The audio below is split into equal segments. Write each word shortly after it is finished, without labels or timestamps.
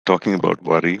talking about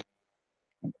worry,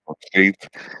 of faith,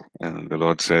 and the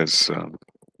Lord says,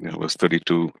 verse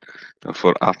 32,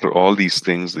 for after all these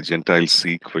things the Gentiles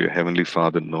seek, for your heavenly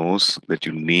Father knows that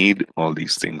you need all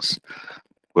these things.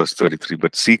 Verse 33,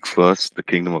 but seek first the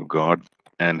kingdom of God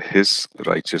and his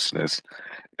righteousness,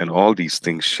 and all these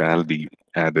things shall be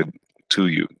added to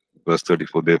you. Verse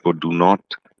 34, therefore do not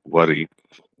worry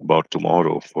about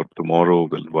tomorrow, for tomorrow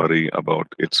will worry about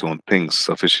its own things.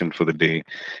 Sufficient for the day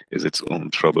is its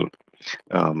own trouble.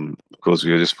 Because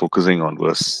we are just focusing on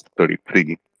verse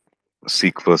 33,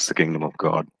 seek first the kingdom of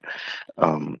God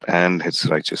and his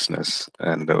righteousness,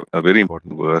 and a very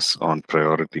important verse on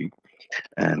priority.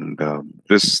 And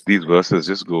these verses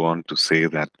just go on to say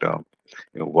that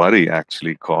worry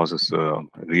actually causes a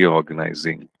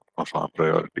reorganizing of our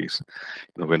priorities.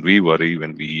 When we worry,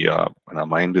 when our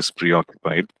mind is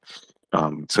preoccupied,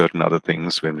 certain other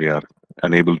things, when we are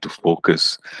unable to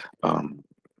focus, um,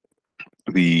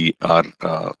 we are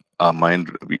our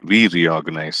mind we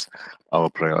reorganize our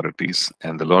priorities,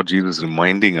 and the Lord Jesus is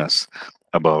reminding us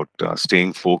about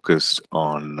staying focused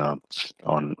on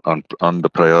the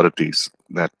priorities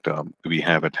that we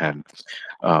have at hand.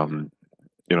 um,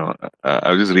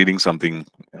 I was just reading something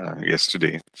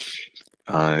yesterday.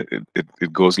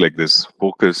 It goes like this: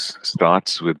 focus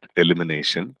starts with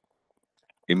elimination,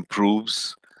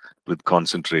 improves with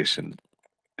concentration,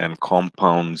 and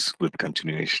compounds with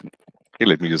continuation. Okay,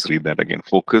 let me just read that again.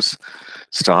 Focus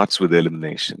starts with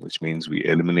elimination, which means we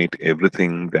eliminate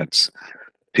everything that's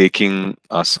taking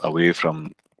us away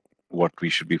from what we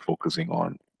should be focusing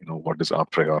on. What is our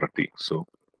priority? So,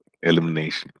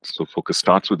 elimination. So, focus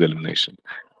starts with elimination,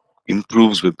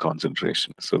 improves with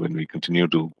concentration. So, when we continue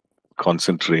to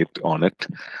concentrate on it,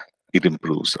 it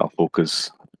improves. Our focus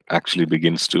actually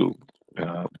begins to,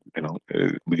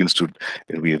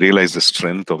 we realize the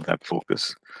strength of that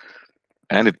focus,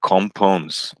 and it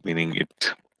compounds, meaning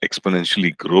it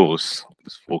exponentially grows,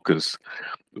 this focus,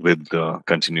 with the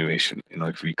continuation.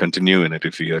 If we continue in it,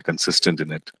 if we are consistent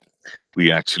in it,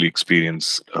 we actually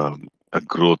experience a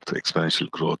growth, exponential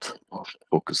growth of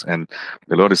focus. And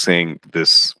the Lord is saying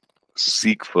this: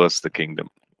 seek first the kingdom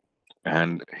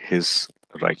and his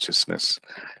righteousness,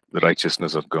 the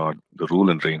righteousness of God, the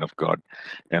rule and reign of God,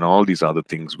 and all these other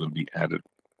things will be added.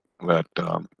 But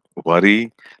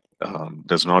worry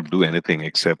does not do anything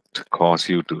except cause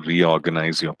you to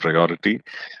reorganize your priority,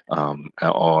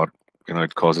 or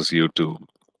it causes you to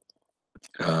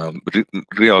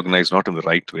reorganize not in the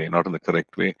right way, not in the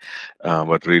correct way,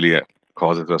 but really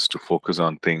causes us to focus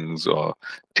on things or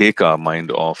take our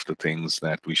mind off the things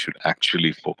that we should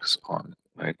actually focus on.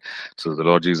 Right. So the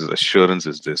Lord Jesus' assurance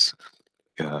is this: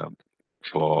 uh,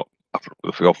 for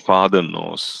if your Father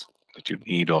knows that you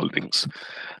need all things,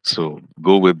 so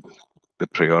go with the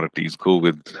priorities, go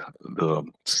with the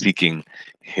seeking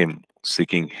Him,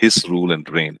 seeking His rule and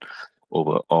reign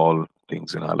over all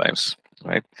things in our lives.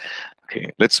 Right?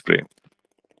 Okay, let's pray.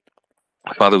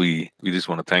 Father, we just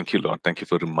want to thank you, Lord. Thank you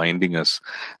for reminding us,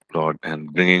 Lord,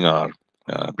 and bringing our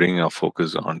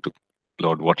focus on to,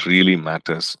 Lord, what really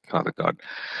matters, Father God.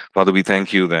 Father, we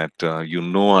thank you that you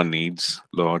know our needs,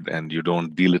 Lord, and you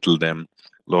don't belittle them.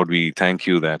 Lord, we thank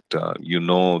you that you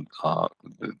know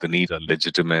the needs are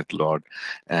legitimate, Lord,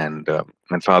 and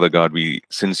Father God,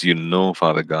 since you know,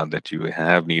 Father God, that you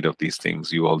have need of these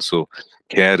things, you also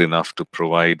care enough to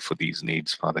provide for these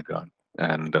needs, Father God.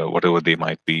 And whatever they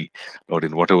might be, Lord,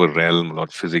 in whatever realm,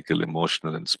 Lord, physical,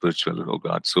 emotional, and spiritual, oh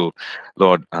God. So,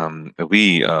 Lord,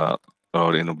 we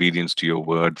Lord, in obedience to your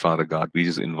word, Father God, we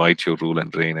just invite your rule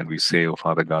and reign, and we say, oh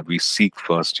Father God, we seek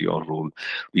first your rule.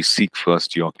 We seek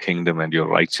first your kingdom and your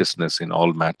righteousness in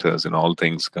all matters, in all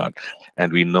things, God.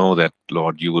 And we know that,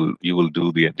 Lord, you will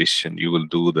do the addition, you will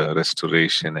do the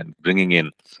restoration and bringing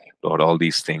in, Lord, all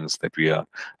these things that we are,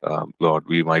 Lord,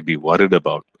 we might be worried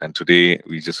about. And today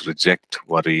we just reject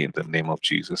worry in the name of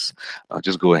Jesus.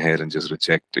 Just go ahead and just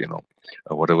reject,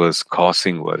 whatever is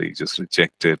causing worry, just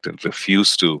reject it and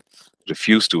refuse to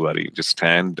worry. Just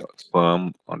stand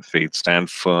firm on faith, stand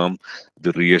firm,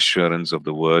 the reassurance of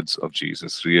the words of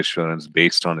Jesus, reassurance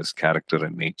based on his character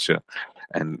and nature,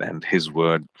 and his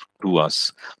word to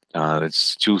us.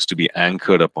 Let's choose to be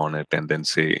anchored upon it, and then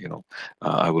say,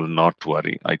 I will not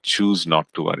worry. I choose not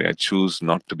to worry. I choose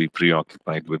not to be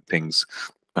preoccupied with things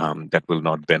that will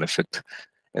not benefit.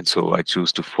 And so I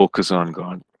choose to focus on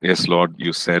God. Yes, Lord,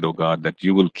 you said, oh God, that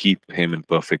you will keep him in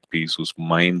perfect peace whose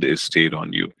mind is stayed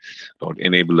on you. Lord,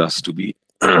 enable us to be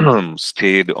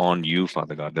stayed on you,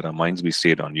 Father God, that our minds be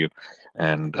stayed on you,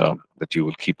 and that you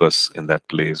will keep us in that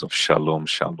place of shalom,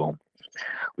 shalom.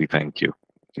 We thank you.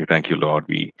 We thank you, Lord.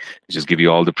 We just give you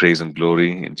all the praise and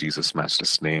glory. In Jesus'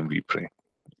 matchless name we pray.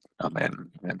 Amen.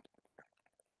 Amen.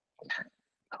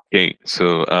 Okay,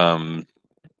 so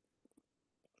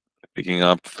picking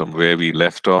up from where we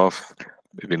left off,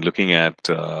 we've been looking at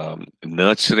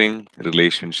nurturing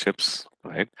relationships,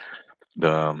 right?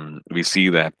 We see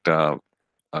that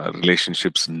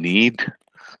relationships need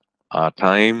our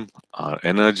time, our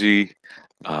energy,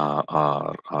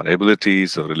 our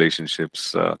abilities, our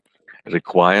relationships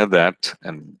require that,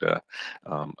 and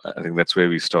I think that's where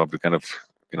we stopped. We kind of,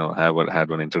 had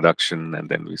one introduction, and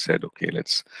then we said, okay,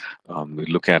 let's we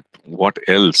look at what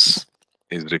else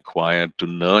is required to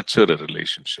nurture a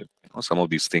relationship. Some of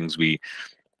these things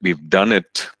we've done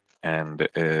it, and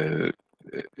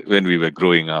when we were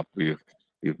growing up, we've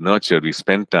nurtured, we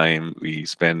spent time, we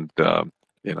spent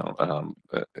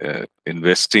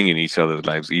investing in each other's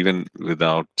lives even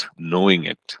without knowing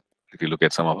it. If you look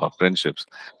at some of our friendships,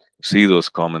 see those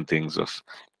common things of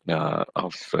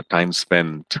time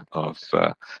spent, of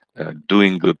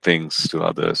doing good things to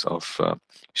others, of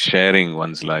sharing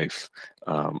one's life,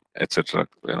 etc.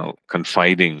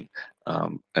 Confiding,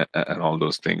 and all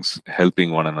those things,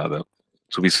 helping one another.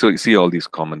 So we see all these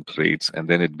common traits, and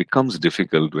then it becomes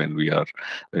difficult when we are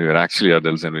actually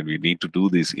adults, and when we need to do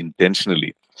this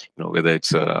intentionally. Whether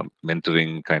it's a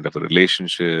mentoring kind of a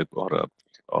relationship, or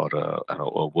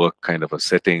a work kind of a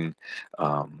setting,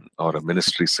 or a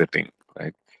ministry setting,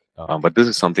 right? But this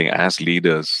is something, as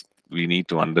leaders, we need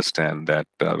to understand that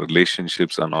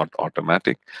relationships are not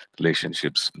automatic.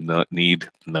 Relationships need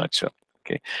nurture.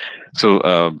 Okay, so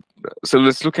so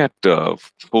let's look at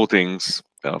four things,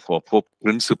 four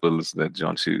principles that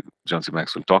John C.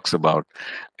 Maxwell talks about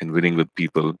in winning with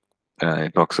people.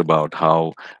 It talks about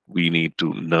how we need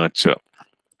to nurture.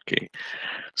 Okay,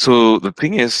 so the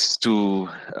thing is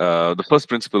the first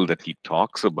principle that he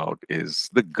talks about is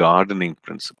the gardening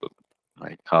principle,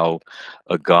 right? How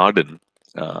a garden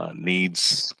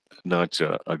needs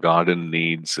nurture, a garden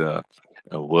needs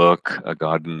work, a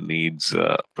garden needs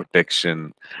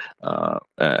protection,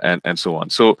 and so on.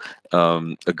 So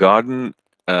a garden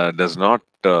does not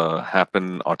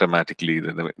happen automatically.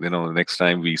 The next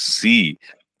time we see,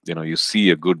 you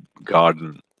see a good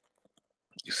garden,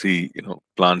 you see,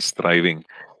 plants thriving,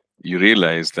 you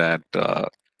realize that a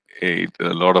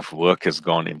lot of work has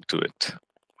gone into it,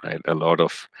 right? A lot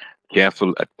of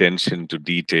careful attention to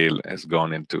detail has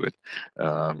gone into it.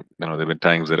 There have been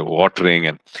times that are watering,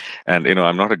 and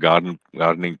I'm not a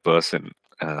gardening person,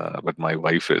 but my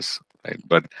wife is, right?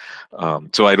 But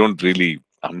so I don't really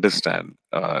understand.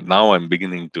 Now I'm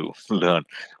beginning to learn,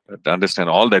 to understand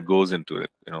all that goes into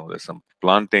it. There's some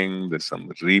planting, there's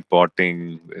some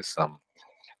repotting, there's some,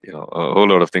 a whole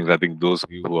lot of things. I think those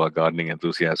of you who are gardening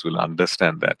enthusiasts will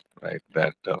understand that, right?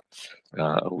 That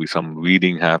we some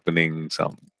weeding happening,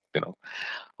 some,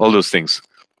 all those things.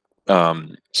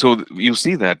 So you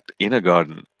see that in a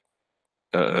garden,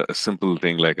 a simple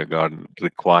thing like a garden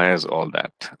requires all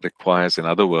that. Requires, in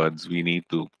other words, we need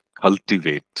to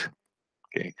cultivate.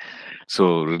 Okay,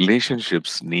 so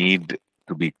relationships need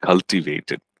to be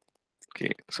cultivated.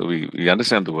 Okay, so we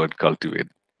understand the word cultivate,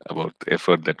 about the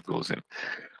effort that goes in.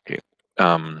 Okay.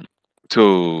 Um,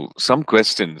 so some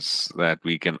questions that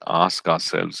we can ask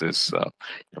ourselves is,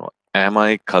 am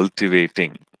I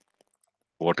cultivating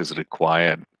what is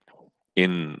required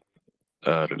in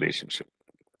a relationship,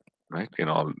 right?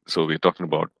 So we're talking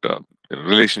about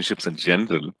relationships in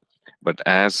general, but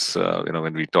as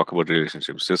when we talk about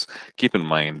relationships, just keep in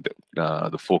mind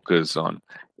the focus on,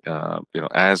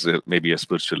 as maybe a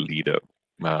spiritual leader,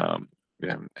 um,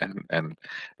 and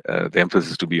the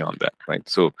emphasis to be on that, right?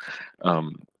 So,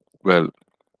 um, well,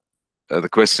 the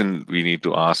question we need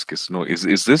to ask is, no,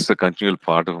 is this a continual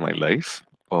part of my life,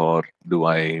 or do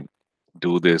I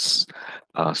do this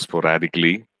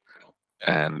sporadically?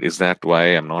 And is that why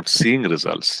I'm not seeing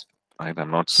results, right? I'm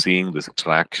not seeing this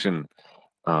traction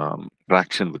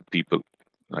with people,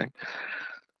 right?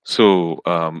 So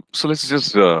let's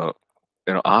just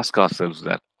ask ourselves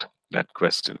that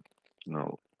question.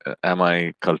 Am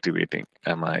I cultivating?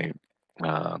 Am I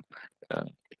uh, uh,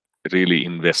 really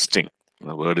investing?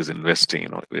 The word is investing.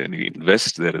 When you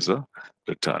invest, there is a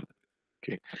return.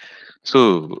 Okay.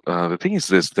 So the thing is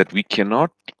this: that we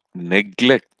cannot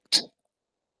neglect,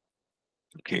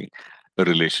 okay, a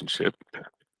relationship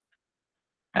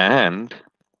and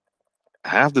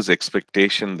have this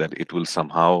expectation that it will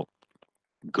somehow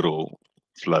grow,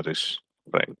 flourish,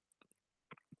 right?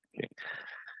 Okay.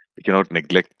 We cannot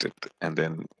neglect it and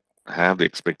then have the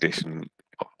expectation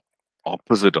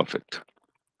opposite of it.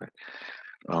 Right?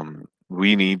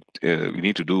 We need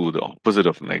to do the opposite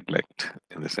of neglect,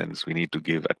 in the sense we need to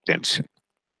give attention.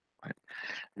 Right?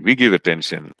 We give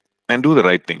attention and do the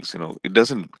right things. It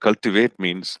doesn't cultivate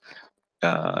means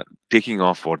taking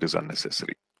off what is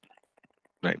unnecessary,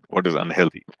 right? What is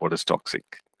unhealthy, what is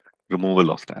toxic,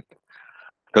 removal of that.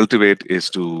 Cultivate is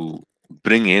to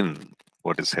bring in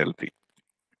what is healthy,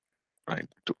 right?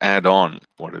 To add on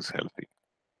what is healthy.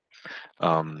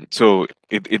 So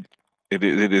it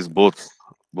is both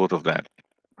of that,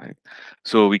 right?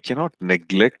 So we cannot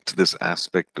neglect this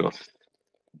aspect of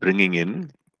bringing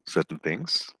in certain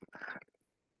things,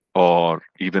 or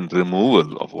even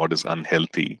removal of what is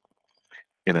unhealthy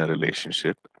in a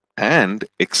relationship, and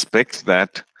expect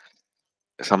that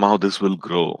somehow this will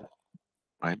grow,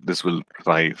 right? This will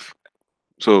thrive.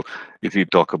 So if you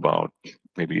talk about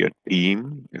maybe a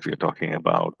team, if you're talking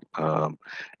about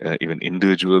even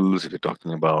individuals, if you're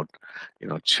talking about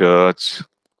church,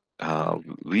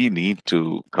 we need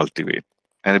to cultivate,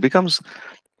 and it becomes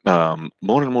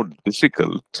more and more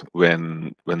difficult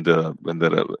when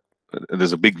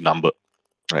there's a big number,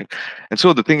 right? And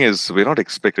so the thing is, we're not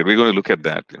expected. We're going to look at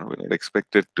that. We're not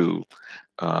expected to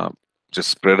uh, just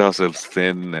spread ourselves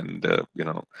thin and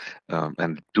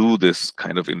and do this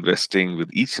kind of investing with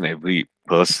each and every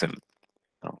person.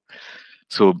 you know.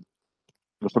 So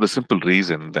for the simple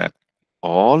reason that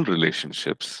all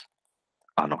relationships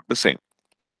are not the same.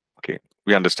 Okay,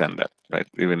 we understand that, right?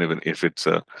 Even if it's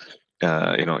a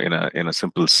in a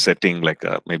simple setting like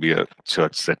maybe a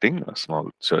church setting, a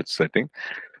small church setting,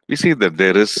 we see that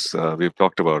there is we've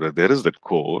talked about it. There is that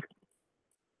core,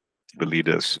 the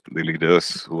leaders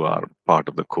who are part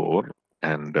of the core,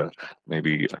 and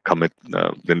maybe commit.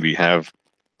 Then we have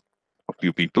a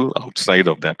few people outside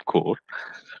of that core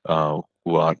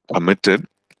who are committed,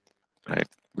 right?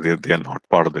 They are not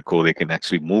part of the core. They can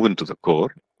actually move into the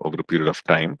core over a period of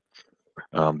time.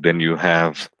 Then you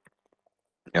have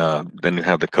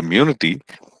the community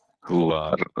who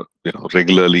are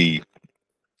regularly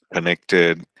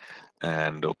connected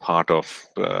and part of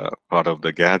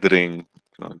the gathering.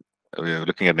 You know, we're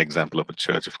looking at an example of a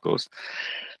church, of course,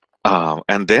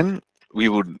 and then we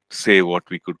would say what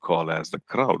we could call as the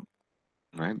crowd.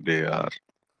 Right? They are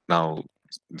now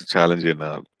the challenge in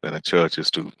a church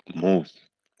is to move,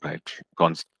 right?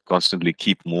 Constantly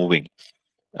keep moving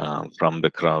from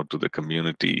the crowd to the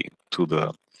community to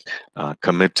the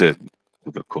committed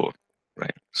to the core,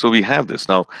 right? So we have this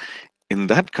now in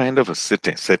that kind of a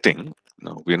setting.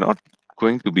 No, we're not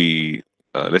going to be,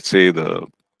 let's say, the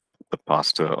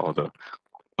pastor or the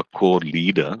a core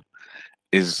leader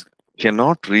is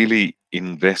cannot really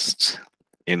invest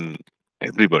in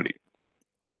everybody,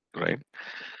 right?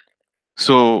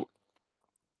 So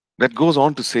that goes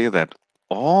on to say that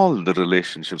all the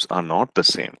relationships are not the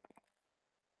same.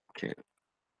 Okay,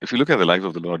 if you look at the life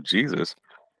of the Lord Jesus,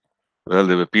 well,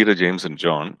 there were Peter, James, and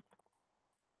John,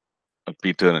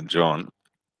 Peter and John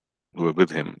who were with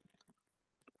him,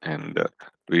 and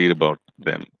we read about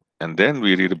them, and then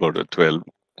we read about the 12,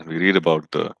 and we read about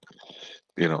the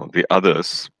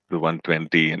others, the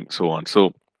 120, and so on.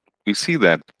 So we see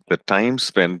that the time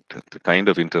spent, the kind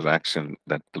of interaction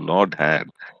that the Lord had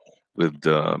with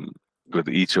with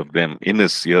each of them in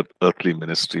his earthly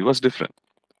ministry was different,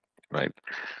 right?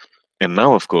 And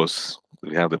now, of course,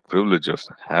 we have the privilege of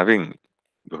having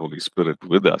the Holy Spirit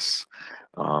with us.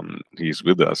 He's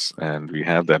with us, and we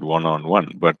have that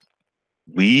one-on-one. But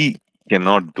we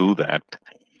cannot do that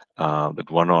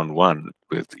one-on-one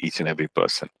with each and every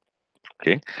person.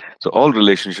 Okay, so all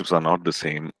relationships are not the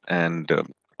same, and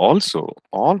also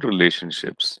all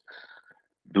relationships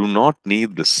do not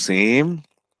need the same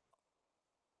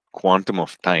quantum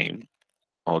of time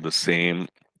or the same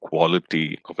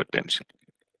quality of attention.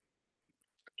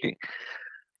 Okay,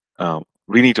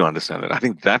 we need to understand that. I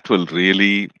think that will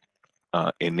really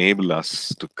enable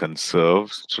us to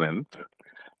conserve strength,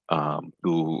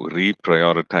 to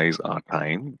reprioritize our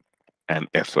time and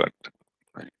effort.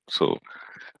 Right?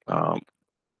 Um,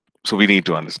 so we need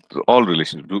to understand all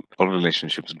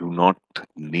relationships do not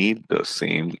need the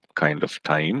same kind of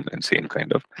time and same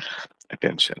kind of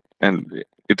attention, and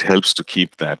it helps to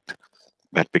keep that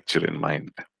picture in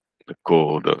mind: the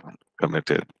core, the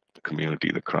committed, the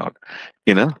community, the crowd,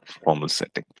 in a formal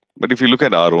setting. But if you look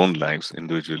at our own lives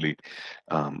individually,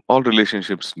 all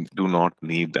relationships do not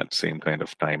need that same kind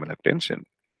of time and attention.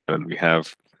 Well, we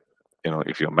have,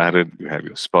 if you're married, you have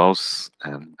your spouse,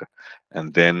 and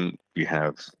then we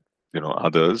have,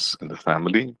 others in the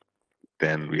family.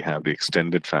 Then we have the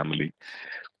extended family.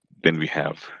 Then we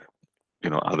have,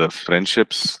 other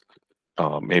friendships.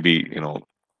 Maybe,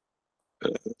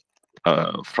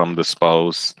 from the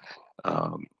spouse,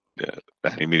 um,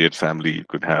 the immediate family, you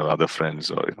could have other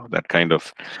friends, or that kind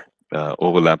of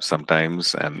overlap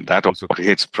sometimes, and that also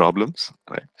creates problems,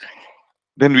 right?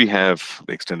 Then we have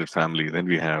the extended family. Then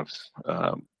we have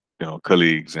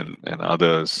colleagues and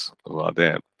others who are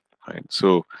there, right?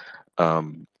 So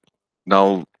um,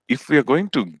 now, if we are going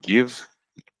to give,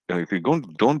 if we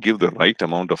don't give the right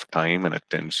amount of time and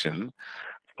attention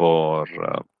for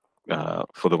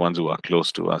the ones who are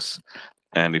close to us,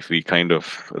 and if we kind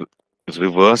of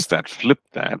reverse that, flip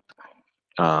that,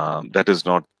 that is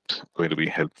not going to be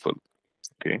helpful.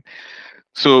 Okay,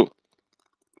 so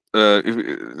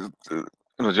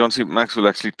John C. Maxwell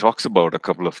actually talks about a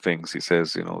couple of things. He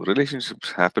says,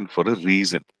 relationships happen for a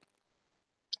reason.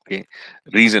 Okay,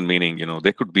 reason meaning,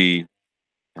 there could be,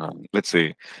 let's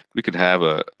say, we could have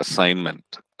a assignment,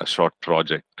 a short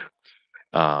project.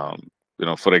 Um,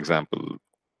 for example,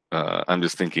 I'm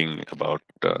just thinking about,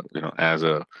 as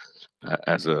a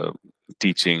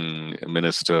teaching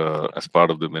minister, as part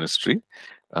of the ministry,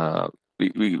 uh,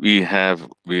 we had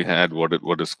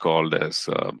what is called as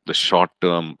the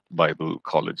short-term Bible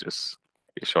colleges,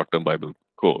 a short-term Bible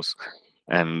course,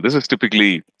 and this is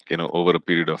typically over a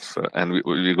period of, and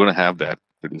we're going to have that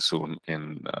pretty soon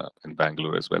in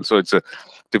Bangalore as well. So it's a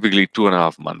typically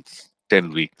 2.5 months,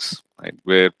 10 weeks, right?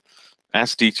 Where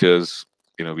as teachers,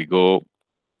 we go,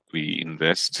 we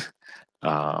invest,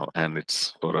 and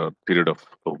it's for a period of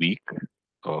a week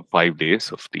or 5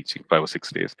 days of teaching, 5 or 6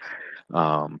 days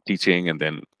teaching, and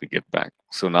then we get back.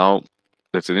 So now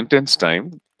that's an intense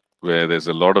time where there's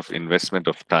a lot of investment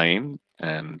of time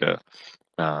and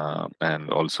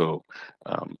also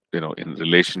in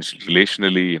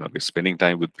relationally, we're spending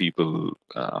time with people,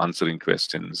 answering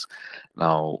questions.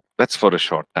 Now that's for a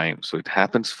short time, so it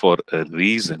happens for a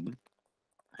reason.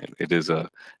 And it is a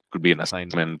could be an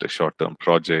assignment, a short-term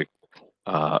project,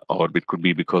 or it could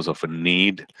be because of a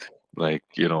need, like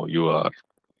you are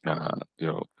you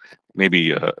know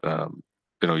maybe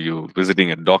you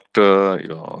visiting a doctor,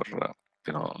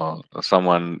 or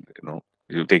someone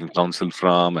you're taking counsel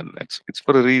from, and it's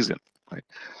for a reason, right?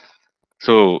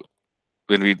 So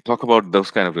when we talk about those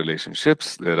kind of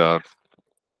relationships, there are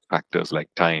factors like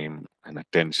time and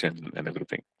attention and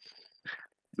everything.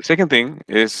 The second thing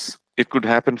is it could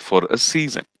happen for a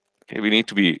season. Okay, we need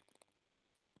to be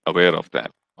aware of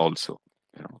that also.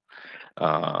 You know,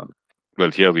 uh,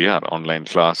 well, here we are, online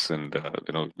class, and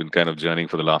been kind of journeying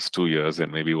for the last 2 years, and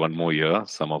maybe one more year.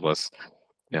 Some of us,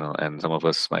 and some of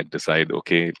us might decide,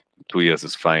 okay, 2 years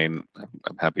is fine.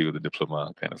 I'm happy with the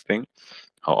diploma kind of thing,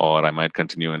 or I might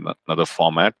continue in another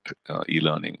format,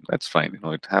 e-learning. That's fine.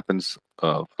 It happens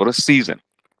for a season,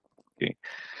 okay,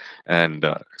 and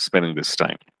spending this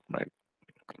time, right?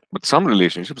 But some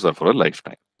relationships are for a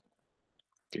lifetime.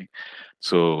 Okay,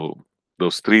 so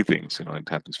those three things, it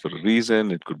happens for a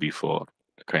reason. It could be for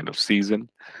a kind of season,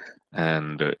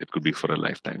 and it could be for a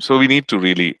lifetime. So we need to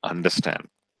really understand,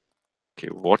 okay,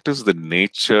 what is the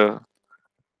nature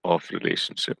of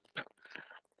relationship,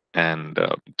 and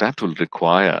that will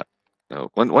require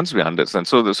once we understand.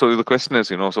 So the question is,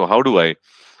 so how do I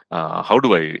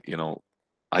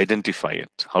identify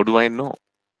it? How do I know?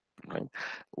 Right?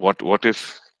 What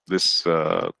if this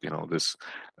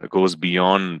goes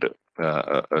beyond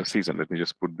a season? Let me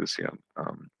just put this here.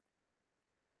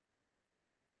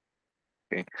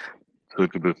 Okay, so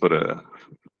it could be for a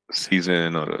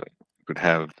season, or could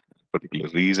have particular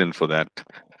reason for that,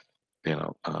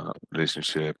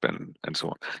 relationship, and so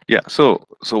on. Yeah. So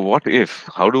what if?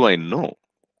 How do I know?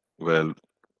 Well,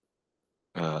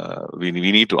 we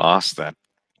need to ask that.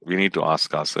 We need to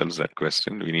ask ourselves that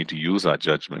question. We need to use our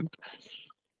judgment.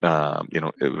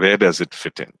 Where does it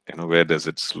fit in? Where does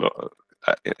it slow?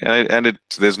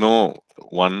 There's no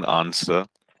one answer.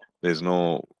 There's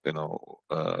no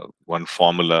one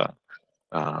formula.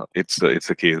 It's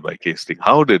a case by case thing.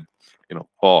 How did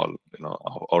Paul,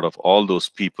 out of all those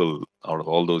people, out of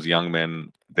all those young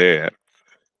men there,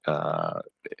 uh,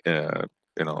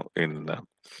 in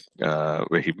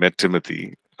where he met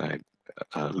Timothy, right?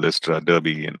 Lystra,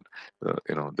 Derby, and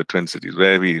the Twin Cities,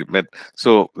 where we met.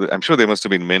 So I'm sure there must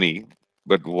have been many,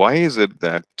 but why is it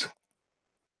that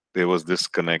there was this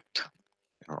connect,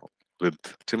 with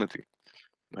Timothy?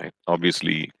 Right?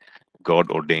 Obviously, God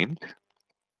ordained,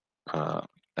 uh,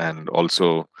 and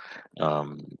also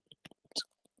um,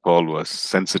 Paul was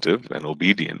sensitive and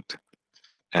obedient,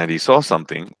 and he saw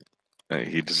something.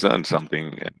 He discerned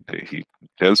something, and he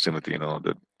tells Timothy,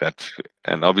 that,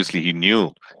 and obviously he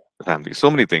knew the family, so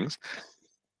many things.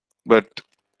 But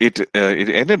it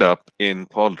ended up in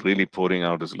Paul really pouring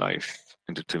out his life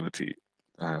into Timothy,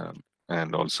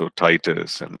 and also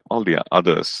Titus and all the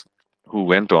others who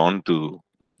went on to,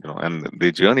 and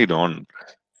they journeyed on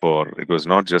for, it was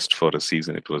not just for a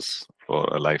season, it was for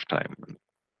a lifetime.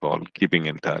 Paul keeping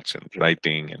in touch and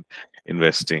writing and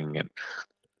investing and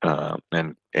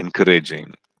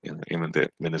encouraging, in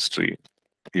the ministry.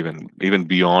 even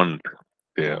beyond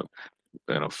their,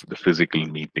 the physical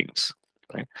meetings,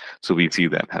 right? So we see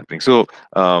that happening. So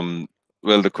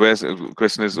well, the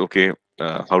question is, okay,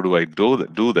 how do I do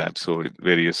that? So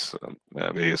various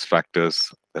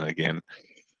factors. Then again,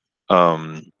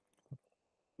 um,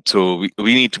 so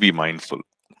we need to be mindful.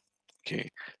 Okay,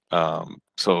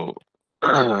 so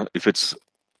if it's,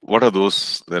 what are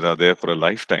those that are there for a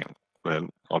lifetime? Well,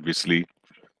 obviously,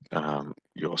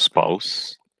 your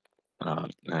spouse,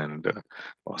 and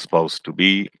or spouse to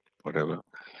be, whatever.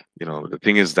 The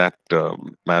thing is that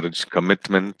marriage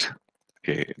commitment,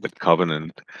 okay, the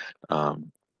covenant,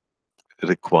 um,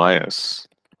 requires,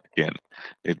 again,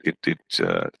 it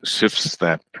shifts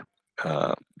that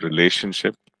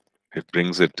relationship. It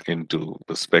brings it into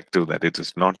perspective that it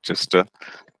is not just a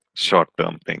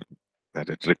short-term thing, that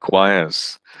it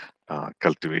requires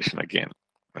cultivation again,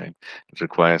 right? It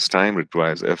requires time,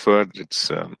 requires effort.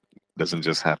 It's doesn't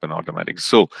just happen automatically.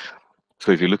 So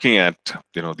if you're looking at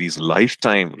these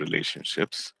lifetime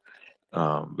relationships,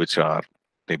 which are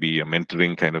maybe a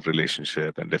mentoring kind of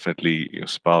relationship, and definitely your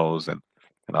spouse, and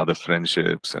other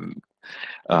friendships, and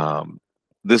um,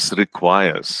 this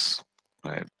requires,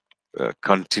 right,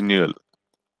 continual,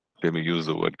 let me use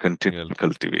the word, continual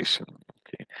cultivation.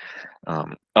 Okay.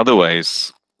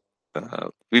 Otherwise,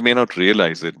 we may not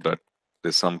realize it, but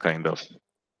there's some kind of,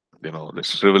 the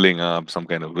shriveling up, some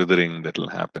kind of withering that will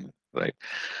happen, right?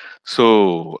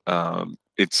 So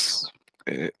it's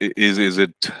is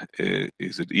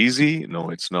it easy?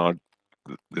 No, it's not.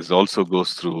 This also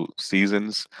goes through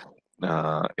seasons in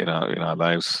our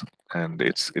lives, and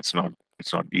it's not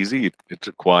easy. It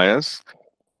requires,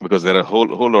 because there are a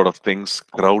whole lot of things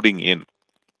crowding in.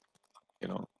 You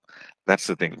know, that's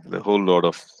the thing. The whole lot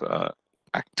of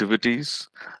activities,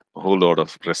 a whole lot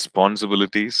of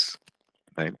responsibilities,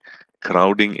 right?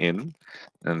 Crowding in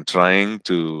and trying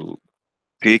to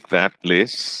take that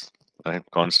place, right?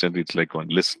 Constantly, it's like one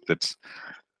list that's,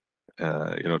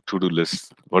 to-do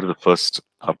list. What is the first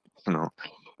up?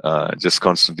 Just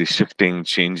constantly shifting,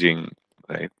 changing,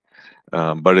 right?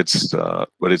 But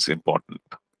it's important.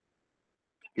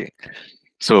 Okay.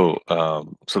 So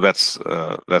that's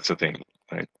the thing,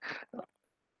 right?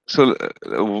 So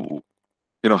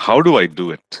how do I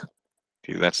do it?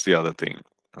 Okay, that's the other thing.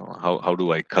 How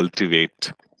do I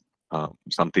cultivate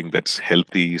something that's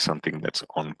healthy, something that's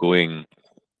ongoing,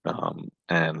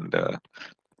 and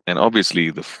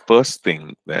obviously the first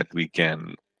thing that we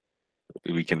can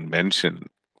mention,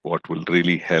 what will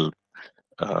really help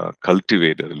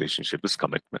cultivate a relationship, is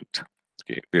commitment.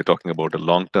 Okay, we're talking about a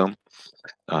long term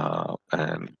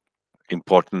and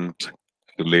important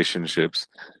relationships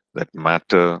that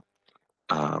matter.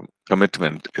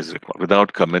 Commitment is required.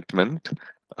 Without commitment,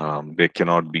 there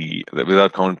cannot be,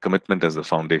 without commitment as the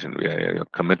foundation. You're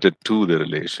committed to the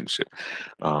relationship.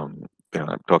 I'm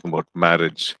talking about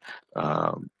marriage.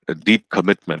 A deep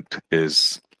commitment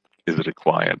is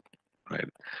required, right?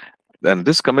 And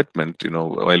this commitment,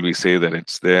 while we say that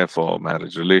it's there for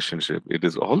marriage relationship, it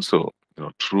is also,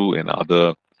 true in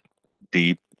other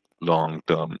deep,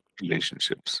 long-term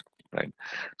relationships, right?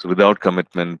 So without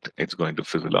commitment, it's going to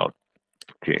fizzle out.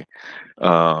 Okay.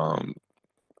 Um,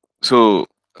 so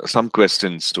some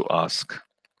questions to ask.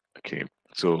 Okay.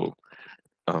 So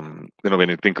when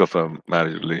you think of a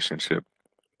marriage relationship,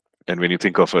 and when you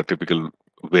think of a typical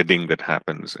wedding that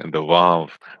happens, and the vow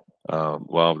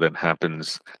that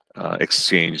happens,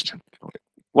 exchanged.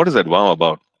 What is that vow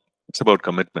about? It's about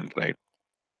commitment, right?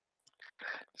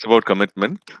 It's about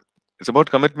commitment. It's about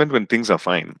commitment when things are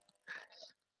fine.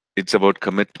 It's about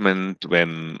commitment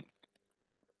when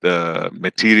the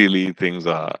materially things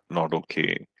are not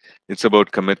okay. It's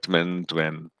about commitment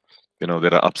when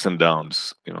there are ups and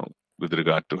downs, with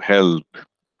regard to health,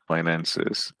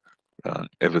 finances,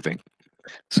 everything.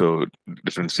 So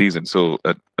different seasons. So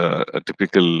a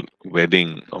typical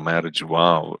wedding or marriage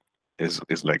vow is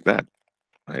like that,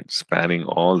 right? Spanning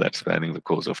all that, spanning the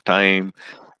course of time.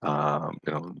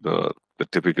 The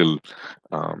typical,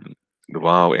 um, the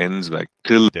vow ends like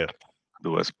till death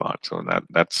do us part. So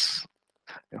that's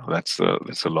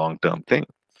a long term thing,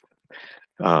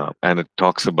 and it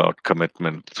talks about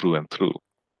commitment through and through.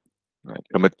 Right?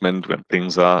 Commitment when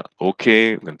things are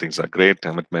okay, when things are great.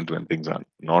 Commitment when things are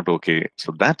not okay.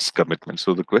 So that's commitment.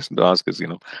 So the question to ask is,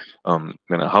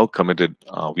 how committed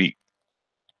are we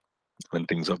when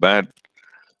things are bad,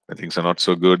 when things are not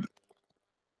so good?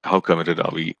 How committed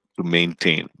are we to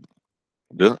maintain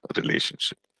the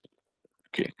relationship?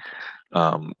 Okay.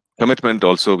 Commitment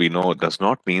also, we know, does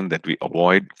not mean that we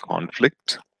avoid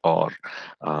conflict, or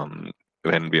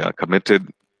when we are committed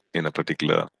in a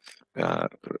particular uh,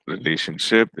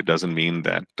 relationship, it doesn't mean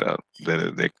that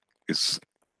there is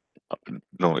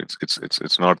No,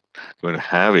 it's not going to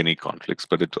have any conflicts,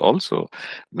 but it also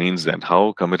means that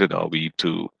how committed are we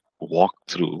to walk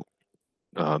through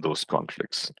those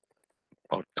conflicts,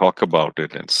 or talk about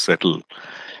it and settle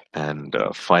and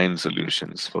find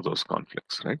solutions for those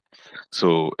conflicts, right?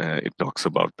 So it talks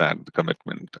about that, the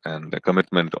commitment, and the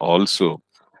commitment also,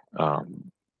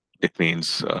 um, it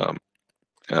means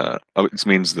it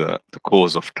means the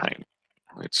course of time.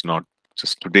 It's not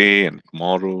just today and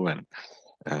tomorrow and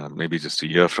maybe just a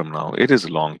year from now. It is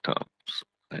long term,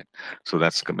 right? So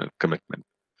that's commitment.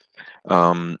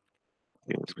 Um,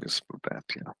 yeah, let me just put that.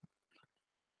 Yeah,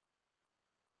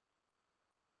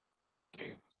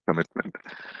 commitment.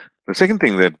 The second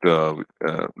thing that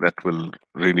that will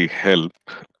really help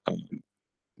um,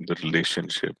 the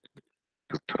relationship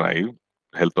to thrive,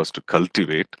 help us to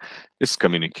cultivate, is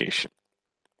communication.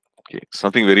 Okay,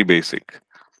 something very basic.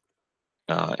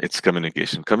 It's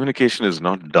communication. Communication is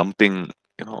not dumping,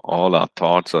 all our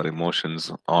thoughts or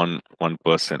emotions on one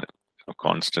person,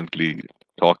 constantly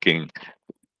talking.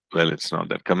 Well, it's not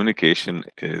that. Communication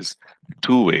is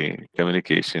two-way.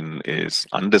 Communication is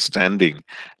understanding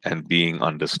and being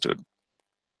understood,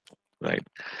 right?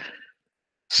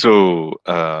 So,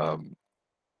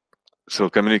 so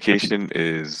communication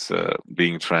is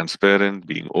being transparent,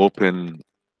 being open,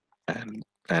 and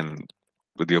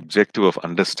with the objective of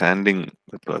understanding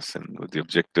the person, with the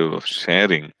objective of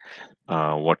sharing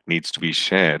what needs to be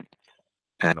shared,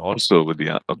 and also with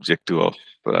the objective of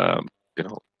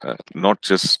not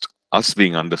just us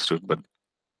being understood, but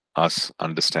us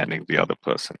understanding the other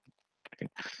person. Okay?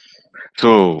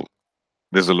 So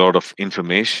there's a lot of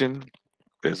information.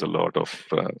 There's a lot of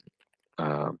you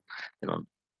know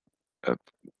uh,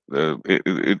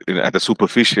 at a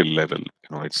superficial level.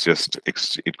 It's just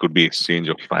it could be exchange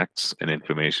of facts and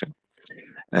information,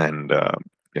 and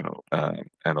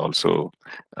and also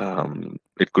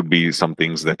it could be some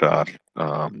things that are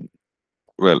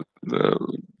well,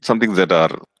 some things that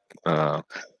are uh,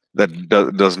 that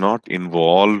does not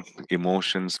involve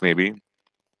emotions, maybe,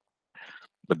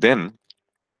 but then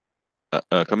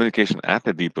communication at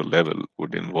a deeper level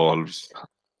would involve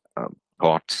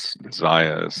thoughts,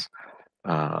 desires,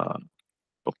 uh,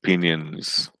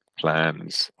 opinions,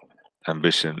 plans,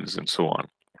 ambitions, and so on.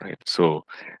 Right. So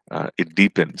it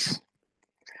deepens.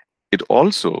 It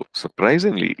also,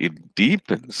 surprisingly, it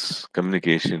deepens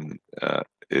communication.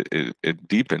 It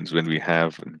deepens when we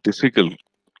have difficult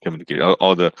communication,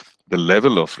 or the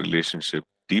level of relationship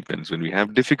deepens when we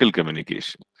have difficult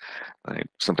communication. Right.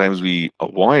 Sometimes we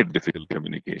avoid difficult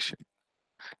communication,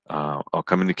 or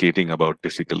communicating about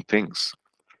difficult things,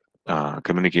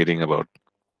 communicating about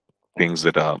things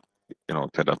that are,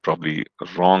 that are probably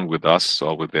wrong with us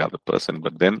or with the other person.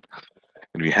 But then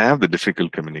when we have the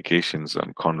difficult communications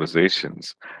and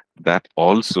conversations, that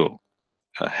also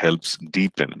helps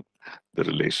deepen the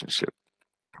relationship.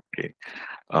 Okay.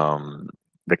 Um,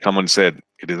 like someone said,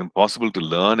 it is impossible to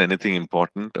learn anything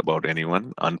important about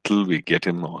anyone until we get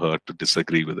him or her to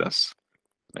disagree with us.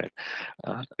 Right?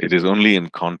 It is only in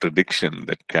contradiction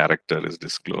that character is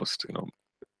disclosed.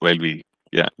 While we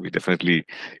definitely,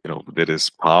 there is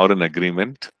power in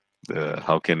agreement.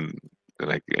 How can,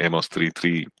 like Amos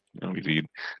 3:3, we read,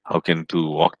 how can two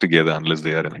walk together unless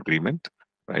they are in agreement,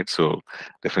 right? So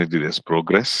definitely there's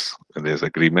progress and there's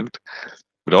agreement,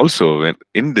 but also when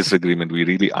in disagreement, we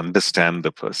really understand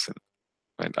the person,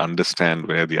 right? Understand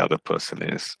where the other person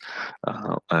is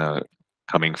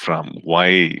coming from,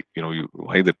 why,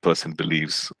 why that person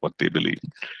believes what they believe,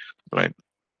 right?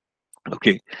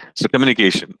 Okay, so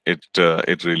communication, it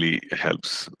really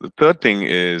helps. The third thing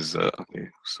is okay,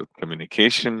 so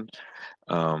communication,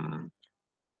 um,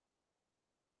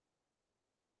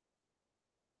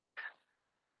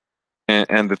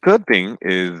 and the third thing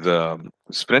is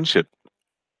friendship,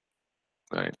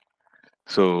 right?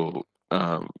 So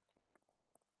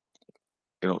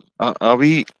are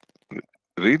we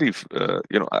really?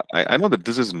 I know that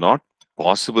this is not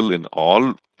possible in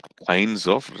all kinds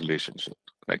of relationships,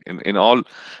 like in all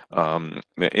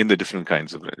in the different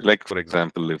kinds of, like for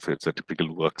example, if it's a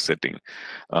typical work setting,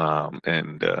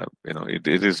 and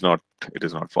it is not,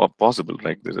 possible,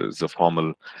 like there is a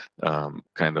formal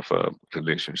kind of a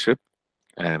relationship,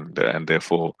 and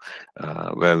therefore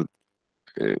well,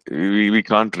 we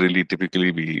can't really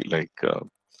typically be like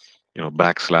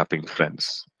backslapping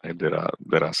friends, right?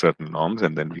 There are certain norms,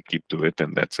 and then we keep to it,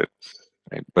 and that's it,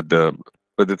 right? But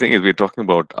the thing is, we're talking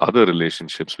about other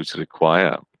relationships which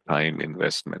require time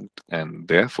investment, and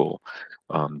therefore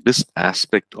this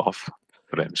aspect of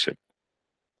friendship,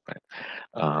 right?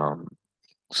 um,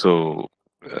 so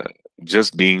uh,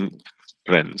 just being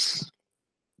friends,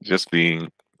 just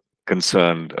being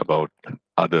concerned about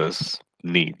others'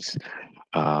 needs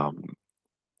um,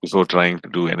 before trying to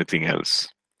do anything else.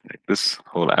 Like, this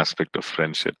whole aspect of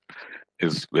friendship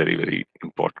is very, very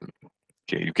important.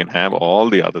 Okay, you can have all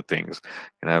the other things.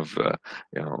 You can have,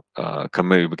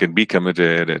 you can be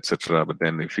committed, etc. But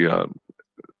then if you are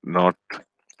not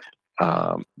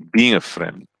being a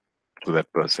friend to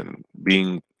that person,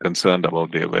 being concerned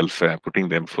about their welfare, putting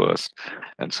them first,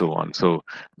 and so on. So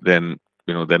then,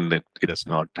 then it does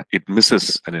not, it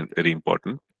misses a very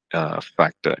important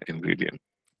factor, ingredient.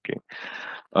 Okay.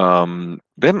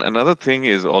 Then another thing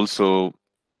is also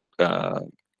uh,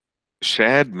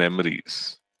 shared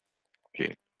memories.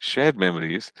 Okay. Shared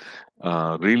memories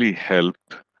really help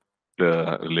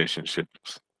the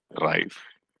relationships thrive.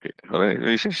 Okay. All right. When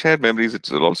you say shared memories,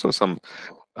 it's also some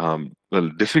well,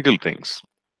 difficult things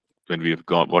when we've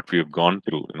gone what we've gone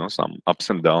through, some ups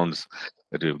and downs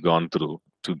that we've gone through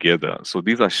together. So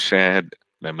these are shared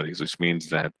memories, which means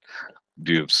that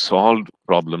we've solved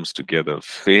problems together,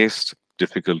 faced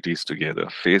difficulties together,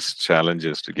 faced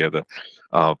challenges together,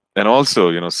 and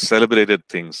also, celebrated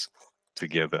things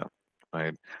together,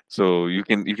 right? So you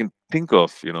can think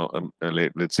of,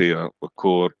 let's say a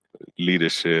core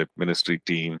leadership ministry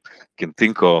team, can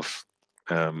think of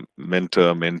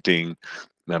mentor, menting,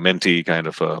 a mentee kind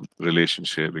of a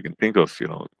relationship. We can think of,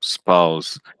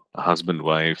 spouse, a husband,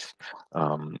 wife,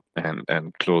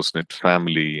 and close knit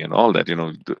family, and all that.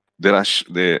 There are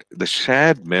the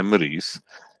shared memories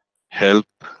help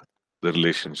the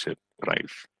relationship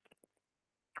thrive.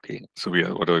 Okay, so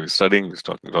what are we studying? We're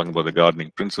talking about the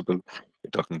gardening principle.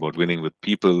 We're talking about winning with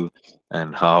people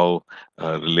and how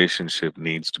a relationship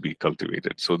needs to be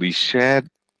cultivated. So these shared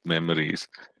memories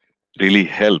really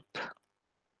help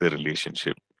the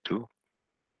relationship to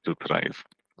to thrive,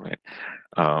 right?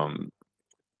 Um,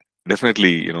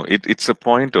 Definitely, it's a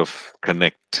point of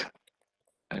connect.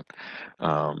 Right?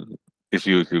 Um, if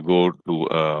you go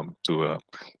to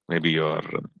maybe your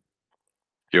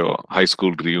high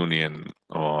school reunion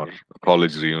or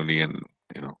college reunion,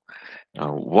 you know,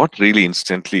 what really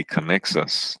instantly connects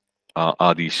us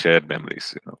are these shared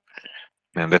memories.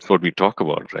 And that's what we talk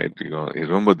about, right? You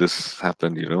remember this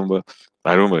happened. I remember,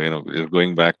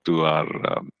 going back to our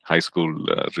high school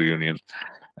reunion,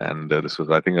 and this was,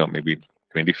 I think, maybe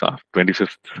 25,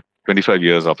 25th, 25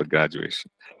 years after graduation.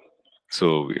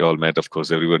 So we all met. Of course,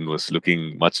 everyone was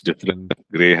looking much different.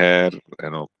 Gray hair, you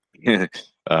know,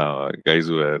 guys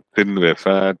who were thin were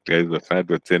fat, guys who were fat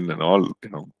were thin, and all,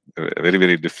 very,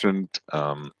 very different.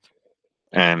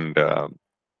 And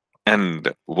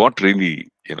and what really,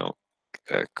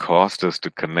 caused us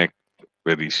to connect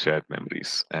with these shared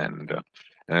memories. And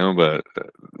I remember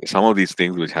some of these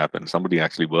things which happened. Somebody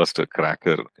actually burst a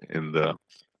cracker in the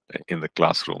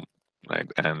classroom,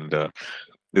 right? And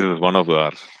this was one of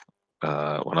our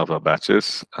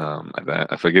batches. And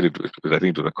I forget it. I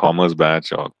think it was a commerce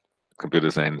batch or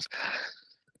computer science.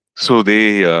 So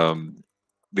they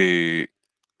the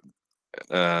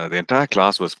entire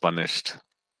class was punished,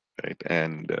 right?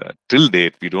 And till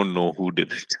date, we don't know who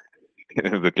did it.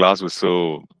 The class was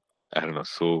so, I don't know,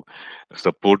 so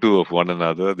supportive of one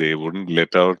another. They wouldn't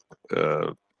let out.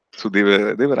 So they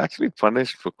were actually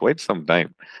punished for quite some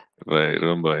time. I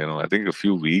remember, I think a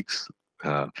few weeks.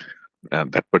 Uh,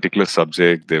 and that particular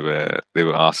subject, they were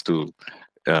asked to,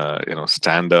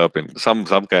 stand up in some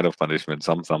kind of punishment.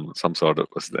 Some sort of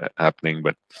was there happening,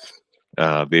 but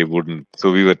they wouldn't.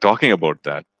 So we were talking about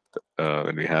that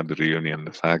when we had the reunion.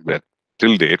 The fact that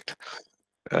till date,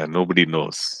 nobody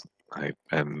knows, right?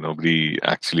 And nobody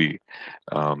actually,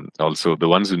 also the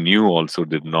ones who knew also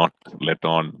did not let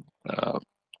on.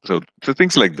 So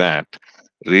things like that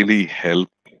really help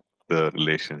the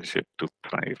relationship to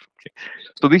thrive. Okay.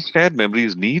 So these shared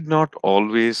memories need not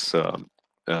always,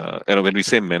 when we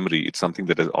say memory, it's something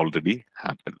that has already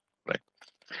happened, right?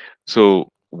 So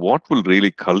what will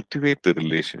really cultivate the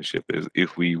relationship is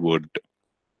if we would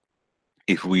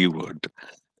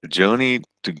journey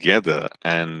together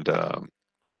and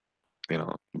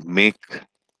make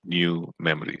new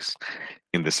memories,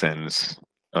 in the sense,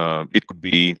 it could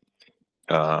be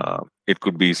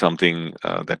something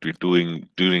that we're doing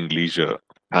during leisure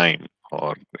time,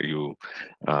 or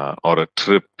or a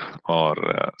trip, or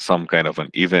some kind of an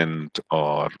event,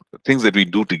 or things that we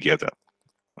do together,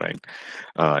 right?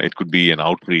 It could be an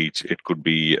outreach. It could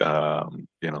be,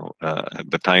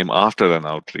 the time after an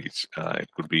outreach. It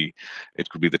could be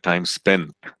the time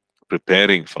spent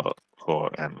preparing for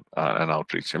an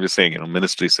outreach. I'm just saying,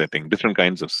 ministry setting, different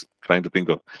kinds of trying to think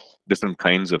of different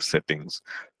kinds of settings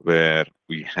where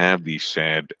we have these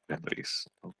shared memories.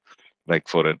 Like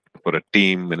for a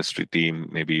team, ministry team,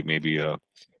 maybe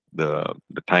the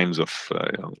times of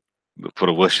for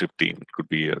a worship team, it could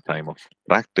be a time of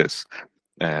practice,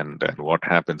 and what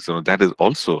happens. So that is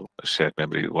also a shared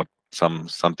memory. What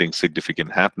something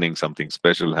significant happening, something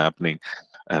special happening,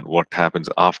 and what happens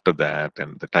after that,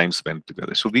 and the time spent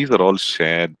together. So these are all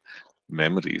shared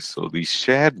memories. So these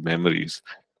shared memories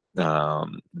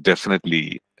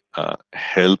definitely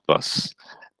help us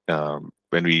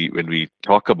when we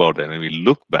talk about that, when we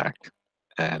look back,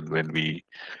 and when we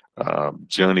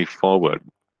journey forward.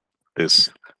 This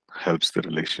helps the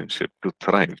relationship to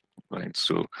thrive, right?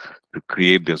 So to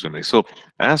create this memory. So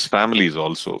as families,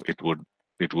 also, it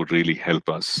would really help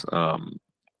us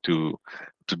to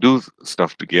to do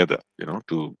stuff together,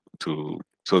 to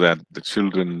so that the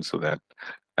children, so that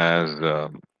as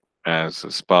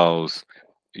a spouse,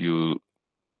 you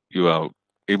you are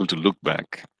able to look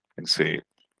back and say,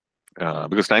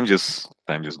 because time just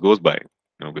goes by,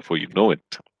 before you know it,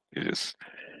 you just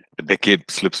a decade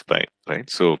slips by, right?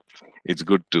 So it's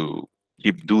good to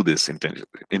do this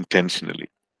intentionally,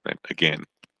 right? Again,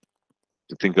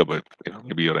 to think about,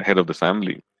 maybe you're a head of the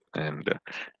family, and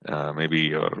maybe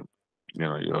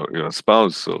your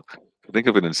spouse. So think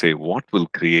of it and say, what will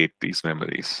create these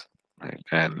memories, right?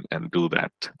 And do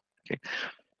that. Okay.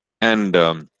 And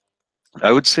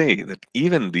I would say that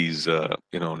even these,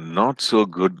 not so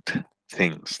good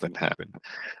things that happen,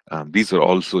 these are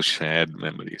also shared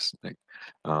memories. Like,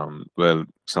 well,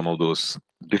 some of those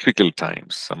difficult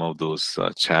times, some of those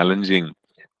challenging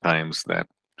times that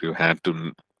you had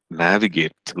to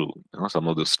navigate through, some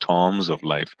of the storms of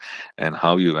life, and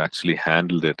how you actually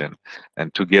handled it,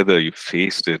 and together you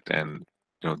faced it, and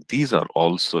these are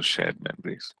also shared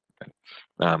memories.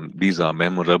 Right? These are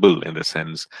memorable in the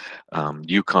sense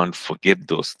you can't forget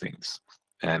those things.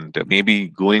 And maybe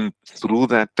going through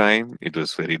that time, it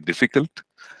was very difficult,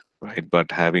 right?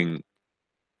 But having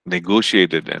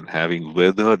negotiated and having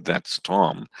weathered that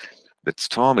storm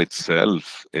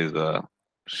itself is a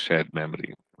shared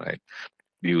memory, right?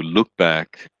 You look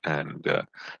back, and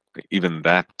even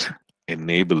that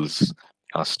enables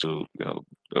us to,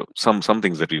 some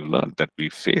things that we've learned, that we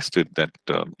faced it, that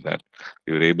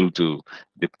we were able to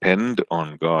depend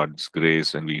on God's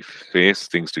grace. And we face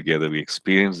things together, we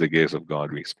experience the grace of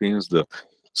God, we experience the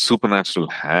supernatural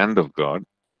hand of God.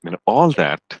 All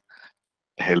that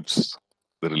helps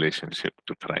the relationship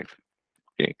to thrive.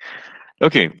 Okay.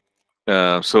 Okay.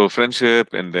 So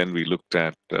friendship, and then we looked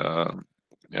at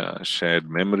shared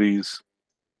memories.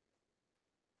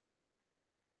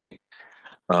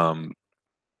 Um,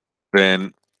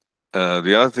 then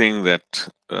the other thing that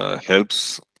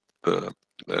helps the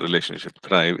relationship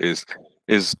thrive is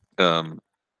um,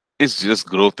 is just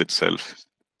growth itself.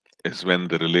 Is when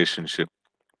the relationship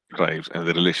thrives and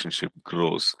the relationship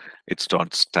grows. It's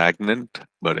not stagnant,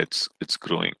 but it's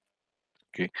growing.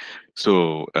 Okay,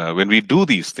 so when we do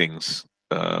these things,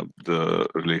 the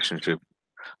relationship,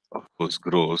 of course,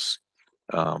 grows.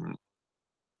 Um,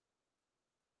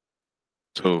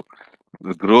 so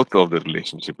the growth of the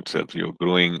relationship itself, you're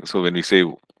growing. So when we say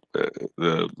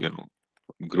the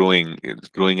growing, it's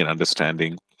growing in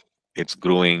understanding, it's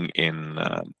growing in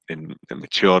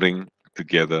maturing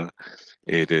together.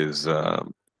 It is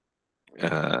well,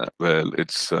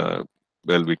 it's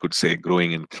well, we could say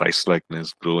growing in Christ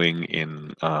likeness, growing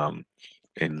in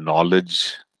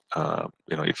knowledge.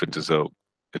 If it is a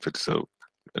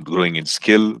growing in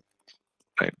skill,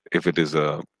 right? If it is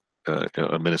a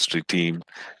ministry team,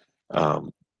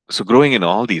 um, so growing in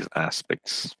all these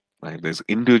aspects, right? There's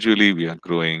individually we are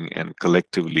growing, and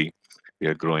collectively we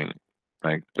are growing,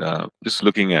 right? Just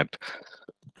looking at,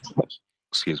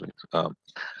 excuse me,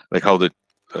 like how the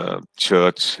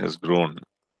church has grown.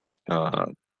 Uh,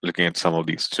 Looking at some of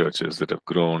these churches that have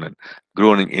grown and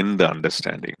grown in the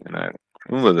understanding. And I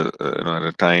remember at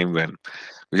a time when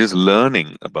we're just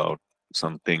learning about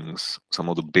some things, some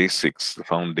of the basics, the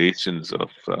foundations of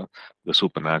the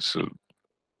supernatural,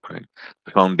 right?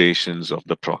 The foundations of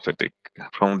the prophetic,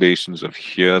 foundations of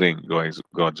hearing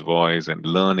God's voice and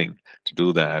learning to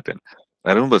do that. And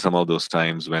I remember some of those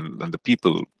times when the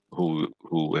people who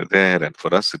were there, and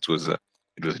for us it was a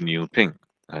new thing,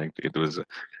 right?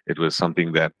 It was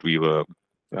something that we were,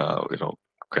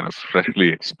 kind of freshly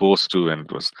exposed to, and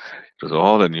it was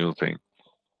all a new thing.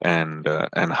 And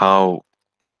how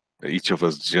each of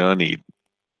us journeyed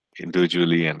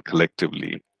individually and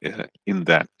collectively in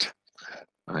that,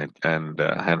 right? And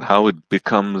how it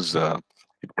comes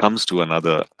to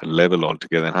another level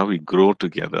altogether, and how we grow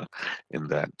together in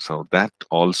that. So that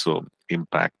also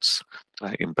impacts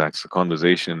the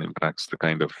conversation, impacts the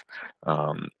kind of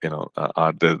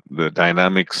the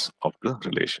dynamics of the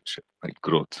relationship, right?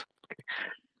 Growth.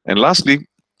 And lastly,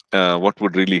 what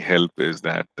would really help is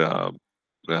that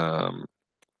um,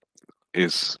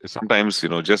 is sometimes,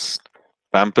 just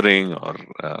pampering or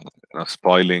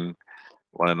spoiling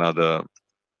one another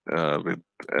with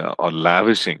or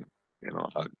lavishing,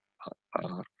 our,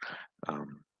 our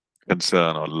um,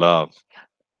 concern or love.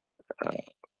 Uh,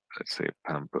 let's say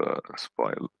pamper,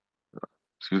 spoil.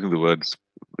 Using the words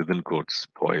within quotes,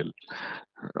 spoil.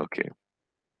 Okay.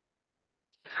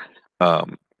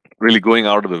 Um, really going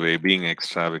out of the way, being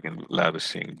extravagant,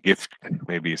 lavishing, gift,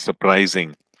 maybe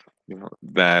surprising.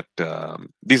 That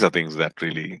these are things that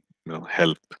really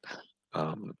help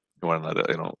one another.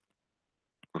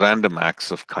 Random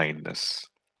acts of kindness,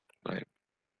 right?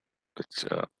 Which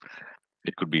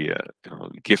it could be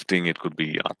gifting, it could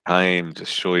be our time,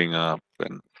 just showing up,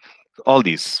 and all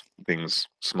these things,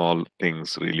 small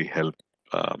things, really help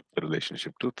the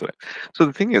relationship to thrive. So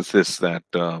the thing is this, that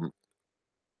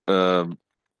um,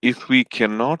 if we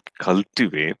cannot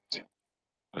cultivate,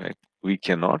 right, we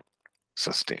cannot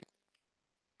sustain.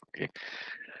 Okay.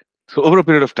 So over a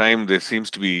period of time, there seems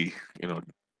to be,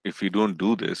 if we don't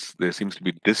do this, there seems to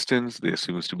be distance, there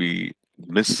seems to be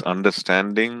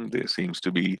misunderstanding, there seems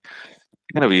to be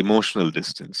kind of emotional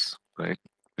distance, right?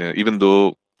 Even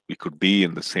though we could be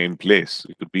in the same place,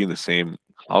 we could be in the same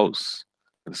house,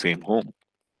 in the same home,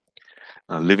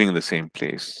 living in the same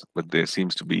place, but there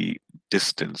seems to be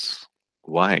distance.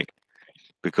 Why?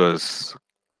 Because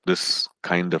this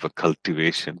kind of a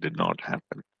cultivation did not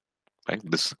happen, right?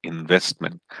 This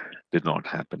investment did not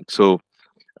happen. So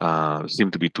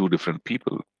seem to be two different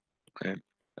people, right?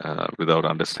 Without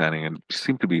understanding, and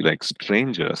seem to be like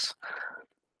strangers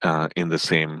in the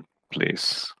same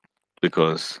place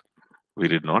because we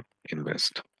did not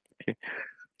invest. Okay?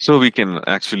 So we can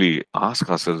actually ask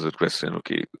ourselves a question: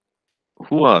 okay,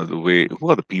 who are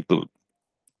the people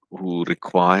who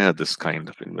require this kind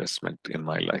of investment in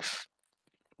my life,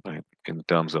 right? In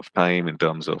terms of time, in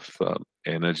terms of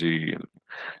energy, and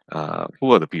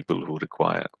who are the people who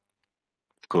require?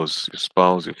 Of course, your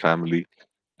spouse, your family,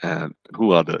 and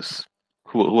who others?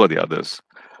 Who are the others?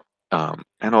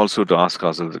 And also to ask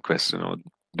ourselves the question: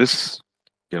 this,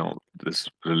 this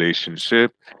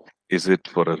relationship, is it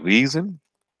for a reason?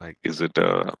 Like, is it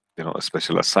a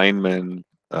special assignment,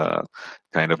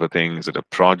 kind of a thing? Is it a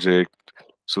project?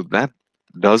 So that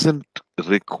doesn't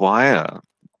require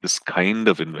this kind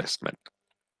of investment,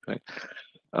 right?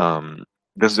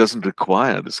 This doesn't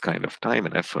require this kind of time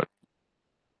and effort.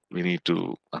 We need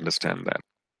to understand that,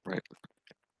 right?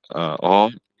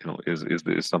 Or is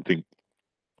there something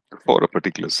for a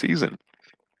particular season?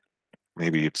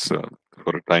 Maybe it's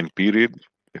for a time period.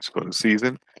 It's for a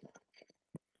season.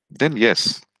 Then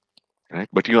yes, right?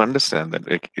 But you understand that,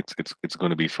 like, it's going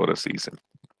to be for a season.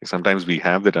 Sometimes we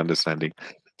have that understanding.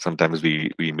 Sometimes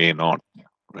we may not,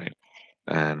 right?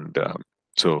 And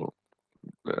so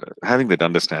having that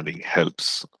understanding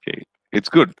helps. Okay, it's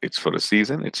good. It's for a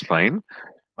season. It's fine.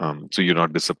 So you're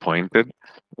not disappointed,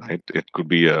 right? It could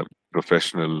be a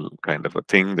professional kind of a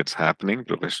thing that's happening,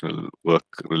 professional work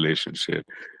relationship,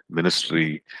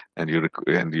 ministry, and you're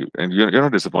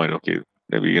not disappointed. Okay,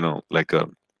 maybe like a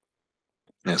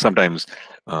sometimes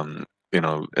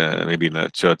maybe in a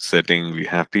church setting we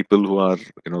have people who are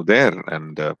there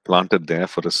and planted there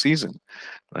for a season,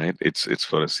 right? It's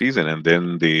for a season, and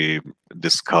then they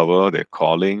discover their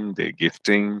calling, their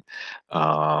gifting,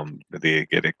 they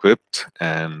get equipped,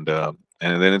 and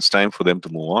then it's time for them to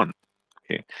move on.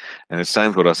 Okay, and it's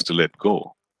time for us to let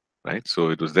go, right?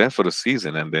 So it was there for a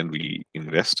season, and then we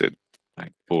invested,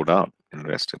 right? Poured out,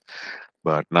 invested,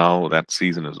 but now that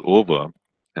season is over,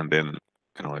 and then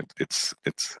it's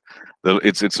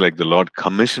like the Lord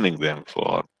commissioning them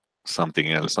for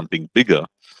something else, something bigger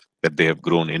that they have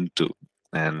grown into.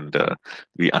 And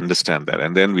we understand that,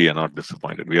 and then we are not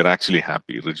disappointed. We are actually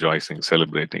happy, rejoicing,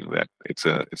 celebrating that it's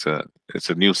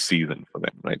a new season for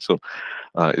them, right? So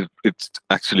it's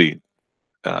actually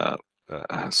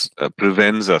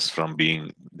prevents us from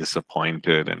being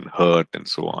disappointed and hurt and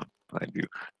so on, right?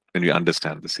 When we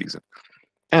understand the season,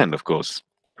 and of course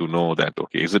to know that,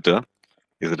 okay, is it a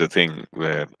thing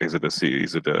where is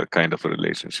it a kind of a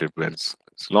relationship where it's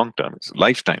long term, it's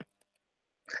lifetime?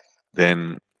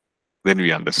 Then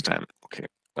we understand, okay,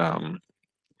 um,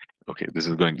 okay, this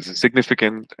is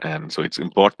significant, and so it's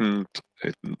important.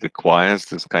 It requires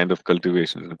this kind of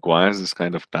cultivation, it requires this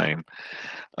kind of time,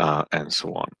 and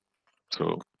so on.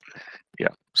 So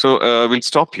yeah, so we'll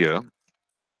stop here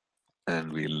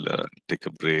and we'll take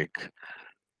a break.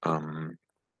 um,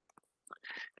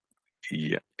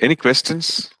 yeah, any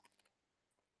questions,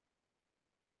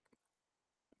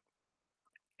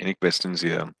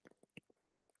 here?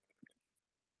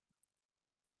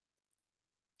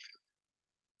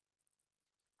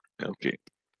 Okay.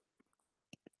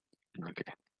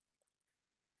 Okay.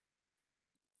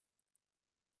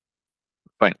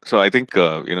 Fine. So I think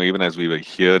even as we were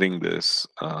hearing this,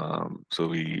 so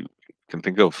we can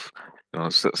think of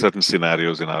certain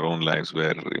scenarios in our own lives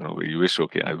where we wish,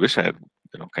 okay, I wish I had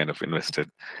kind of invested,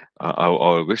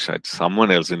 or I wish I'd someone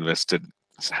else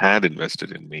had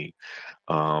invested in me.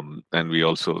 And we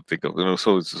also think of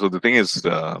so the thing is,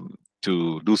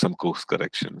 to do some course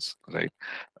corrections, right?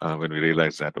 When we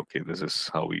realize that, okay, this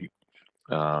is how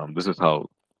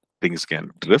things can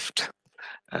drift,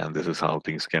 and this is how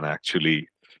things can actually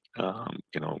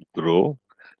grow.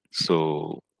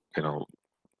 So you know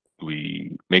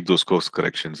we make those course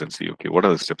corrections and see, okay, what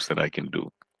are the steps that I can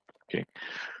do? Okay.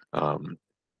 um,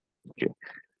 okay.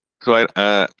 So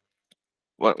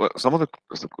some of the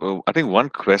I think one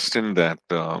question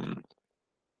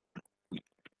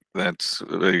that's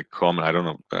very common, I don't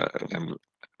know, and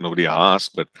nobody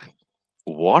asked, but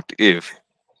what if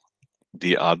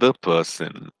the other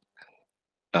person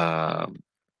um,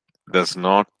 does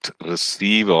not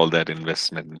receive all that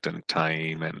investment and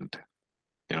time, and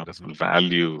doesn't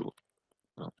value.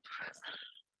 uh,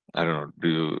 I don't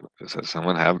know. Does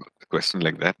someone have a question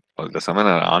like that, or does someone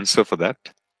have an answer for that?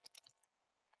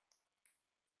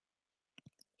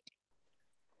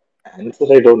 Answer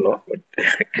I don't know, but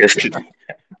question.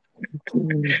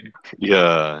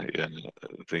 Yeah, yeah.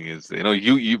 The thing is,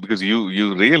 you because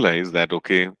you realize that,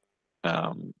 okay,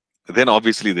 um, then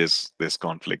obviously there's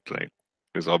conflict, right?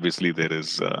 Because obviously there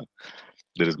is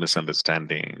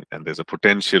misunderstanding, and there's a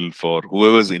potential for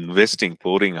whoever's investing,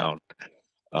 pouring out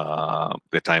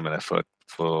their time and effort,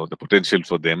 for the potential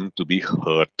for them to be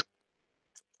hurt,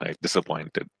 right,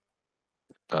 disappointed,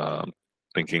 um,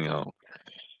 thinking,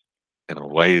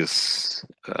 why is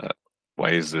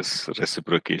this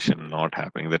reciprocation not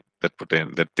happening?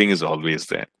 That thing is always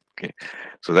there. Okay,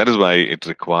 so that is why it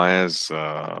requires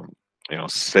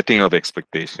setting of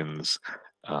expectations,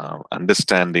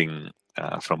 understanding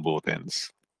from both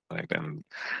ends, right? And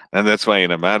that's why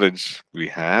in a marriage we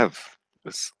have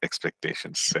this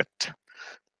expectation set,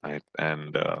 right?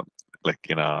 And like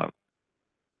in our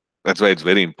that's why it's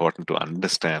very important to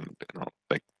understand,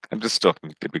 like, I'm just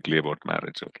talking typically about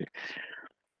marriage, okay?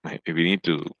 Right? We need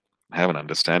to have an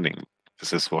understanding.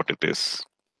 This is what it is.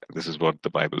 This is what the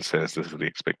Bible says. This is the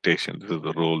expectation. This is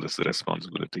the role. This is the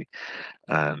responsibility,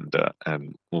 and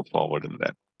move forward in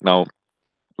that. Now,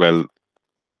 well,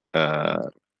 uh,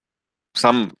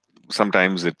 some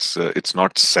sometimes it's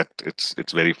not set.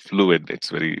 It's very fluid. It's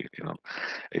very,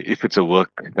 if it's a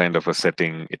work kind of a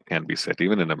setting, it can be set.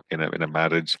 Even in a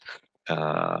marriage,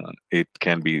 it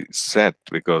can be set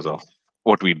because of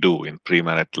what we do in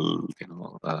premarital,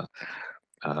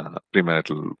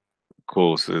 premarital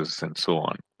courses and so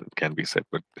on. It can be set,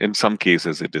 but in some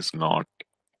cases it is not.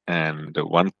 And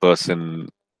one person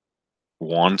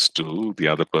wants to, the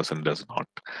other person does not.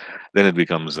 Then it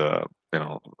becomes a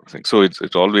thing. So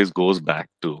it always goes back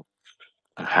to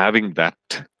having that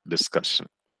discussion,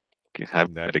 okay,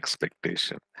 having that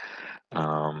expectation,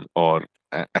 or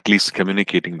at least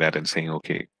communicating that and saying,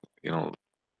 okay, you know,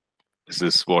 this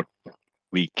is what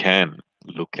we can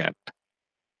look at.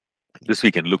 This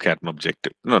we can look at an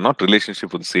objective. No, not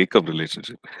relationship for the sake of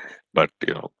relationship, but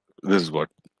this is what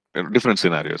different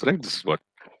scenarios, right? This is what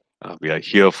we are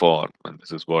here for, and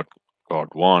this is what God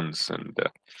wants,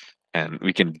 and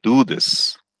we can do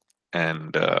this,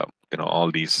 and all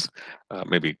these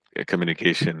maybe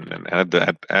communication, and at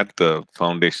the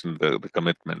foundation, the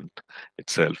commitment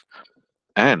itself,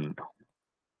 and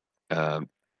uh,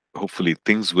 hopefully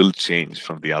things will change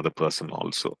from the other person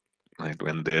also, right?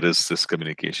 When there is this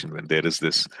communication, when there is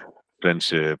this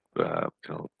friendship,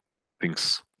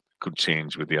 things could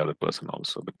change with the other person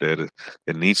also, but there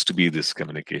needs to be this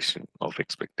communication of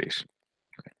expectation.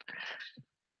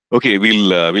 Okay,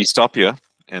 we'll stop here,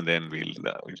 and then we'll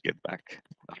get back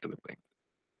after the break.